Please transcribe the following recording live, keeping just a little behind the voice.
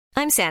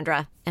I'm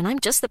Sandra, and I'm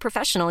just the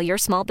professional your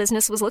small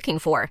business was looking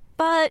for.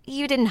 But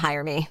you didn't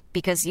hire me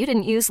because you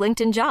didn't use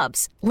LinkedIn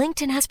Jobs.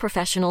 LinkedIn has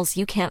professionals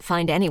you can't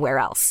find anywhere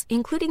else,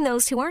 including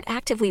those who aren't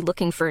actively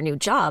looking for a new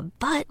job,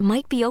 but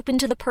might be open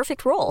to the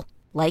perfect role,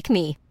 like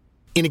me.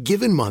 In a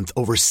given month,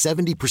 over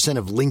 70%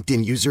 of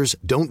LinkedIn users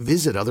don't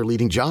visit other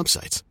leading job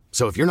sites.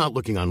 So if you're not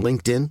looking on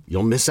LinkedIn,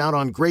 you'll miss out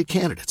on great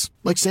candidates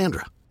like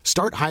Sandra.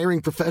 Start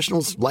hiring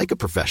professionals like a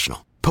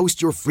professional.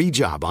 Post your free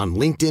job on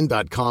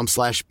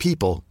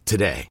linkedin.com/people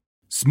today.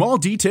 Small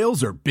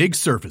details are big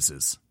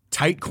surfaces.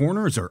 Tight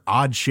corners are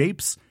odd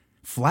shapes.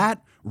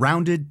 Flat,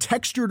 rounded,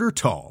 textured, or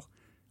tall.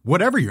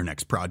 Whatever your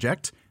next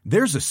project,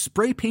 there's a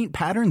spray paint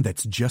pattern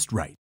that's just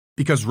right.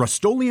 Because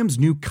Rust-Oleum's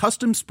new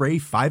Custom Spray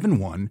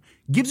 5-in-1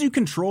 gives you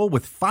control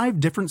with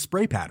 5 different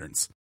spray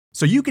patterns.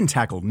 So you can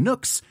tackle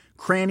nooks,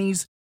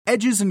 crannies,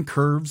 edges, and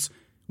curves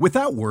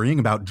without worrying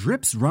about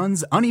drips,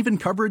 runs, uneven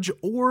coverage,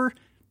 or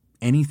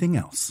anything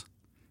else.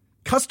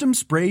 Custom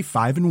Spray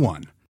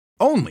 5-in-1.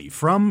 Only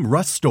from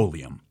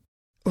Rust-Oleum.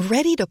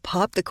 Ready to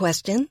pop the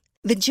question?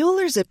 The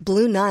jewelers at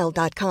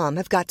BlueNile.com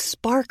have got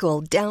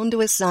sparkle down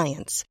to a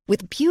science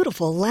with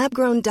beautiful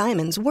lab-grown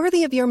diamonds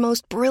worthy of your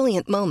most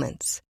brilliant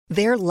moments.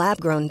 Their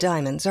lab-grown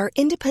diamonds are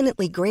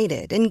independently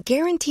graded and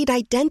guaranteed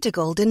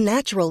identical to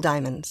natural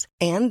diamonds.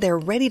 And they're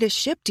ready to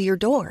ship to your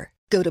door.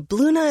 Go to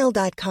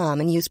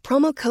BlueNile.com and use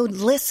promo code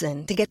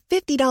LISTEN to get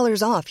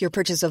 $50 off your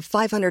purchase of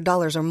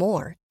 $500 or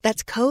more.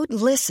 That's code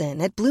LISTEN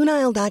at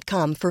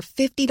BlueNile.com for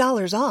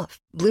 $50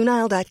 off.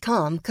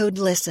 BlueNile.com, code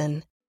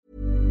LISTEN.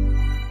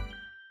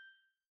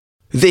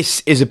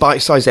 This is a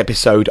bite-sized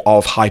episode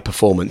of High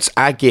Performance,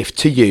 our gift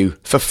to you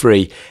for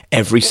free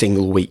every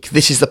single week.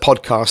 This is the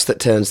podcast that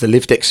turns the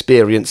lived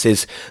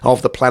experiences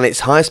of the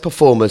planet's highest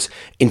performers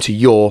into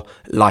your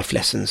life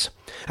lessons.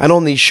 And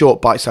on these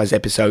short bite-sized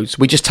episodes,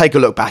 we just take a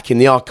look back in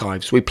the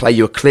archives. We play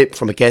you a clip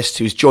from a guest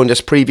who's joined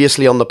us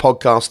previously on the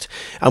podcast,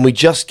 and we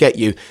just get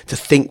you to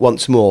think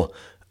once more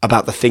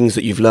about the things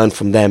that you've learned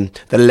from them,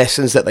 the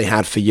lessons that they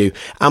had for you,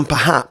 and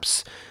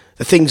perhaps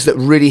the things that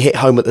really hit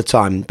home at the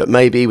time, but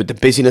maybe with the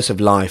busyness of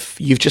life,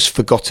 you've just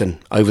forgotten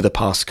over the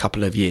past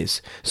couple of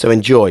years. So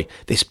enjoy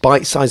this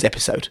bite-sized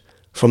episode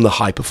from the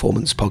High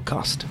Performance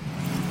Podcast.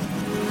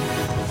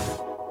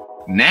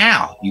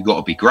 Now you got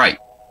to be great.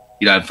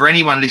 You know, for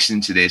anyone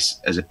listening to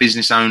this as a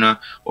business owner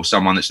or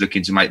someone that's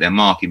looking to make their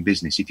mark in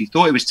business, if you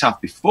thought it was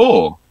tough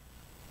before,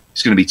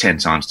 it's going to be 10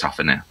 times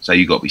tougher now. So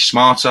you got to be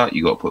smarter,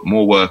 you got to put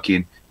more work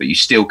in, but you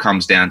still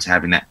comes down to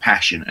having that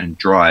passion and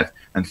drive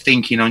and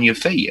thinking on your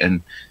feet.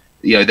 And,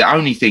 you know, the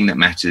only thing that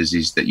matters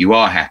is that you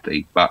are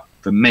happy. But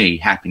for me,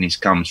 happiness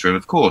comes from,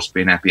 of course,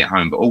 being happy at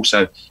home, but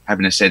also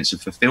having a sense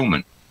of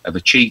fulfillment, of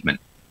achievement.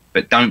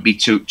 But don't be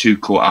too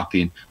caught up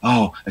in,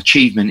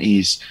 achievement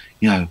is,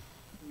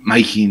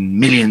 making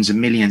millions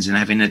and millions and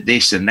having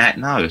this and that.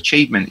 No,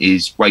 achievement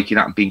is waking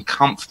up and being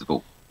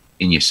comfortable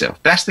in yourself.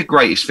 That's the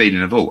greatest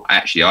feeling of all,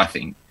 actually, I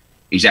think,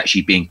 is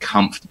actually being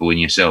comfortable in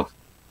yourself.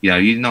 You know,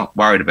 you're not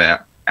worried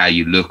about how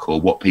you look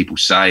or what people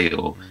say,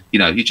 or,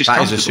 you're just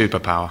That is a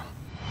superpower.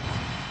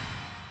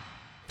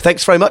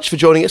 Thanks very much for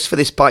joining us for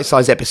this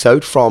bite-sized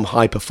episode from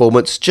High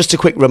Performance. Just a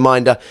quick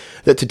reminder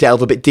that to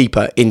delve a bit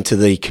deeper into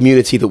the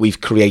community that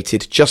we've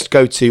created, just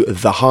go to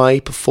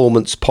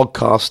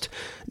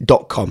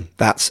thehighperformancepodcast.com.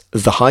 That's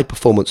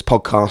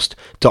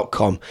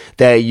thehighperformancepodcast.com.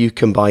 There you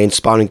can buy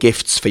inspiring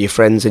gifts for your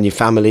friends and your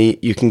family.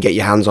 You can get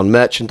your hands on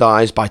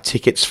merchandise, buy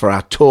tickets for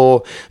our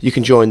tour. You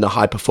can join the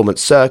High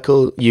Performance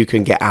Circle. You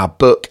can get our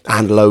book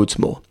and loads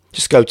more.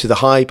 Just go to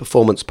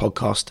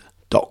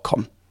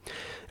thehighperformancepodcast.com.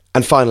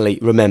 And finally,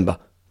 remember,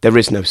 there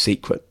is no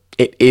secret.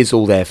 It is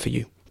all there for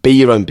you. Be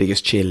your own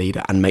biggest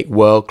cheerleader and make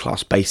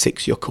world-class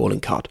basics your calling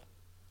card.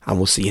 And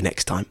we'll see you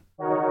next time.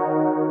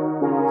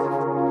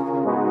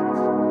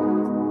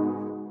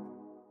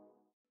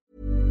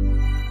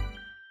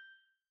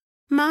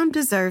 Mom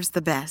deserves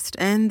the best,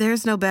 and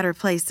there's no better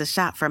place to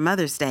shop for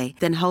Mother's Day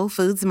than Whole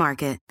Foods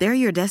Market. They're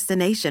your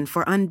destination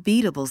for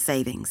unbeatable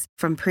savings,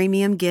 from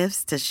premium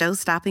gifts to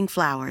show-stopping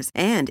flowers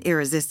and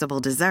irresistible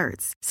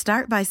desserts.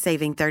 Start by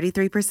saving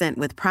 33%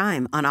 with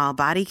Prime on all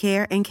body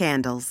care and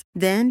candles.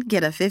 Then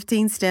get a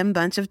 15-stem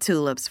bunch of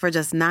tulips for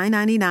just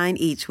 $9.99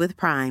 each with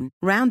Prime.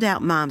 Round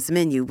out Mom's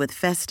menu with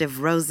festive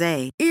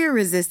rosé,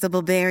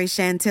 irresistible berry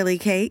chantilly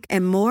cake,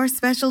 and more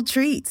special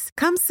treats.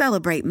 Come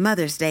celebrate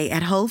Mother's Day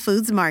at Whole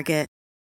Foods Market.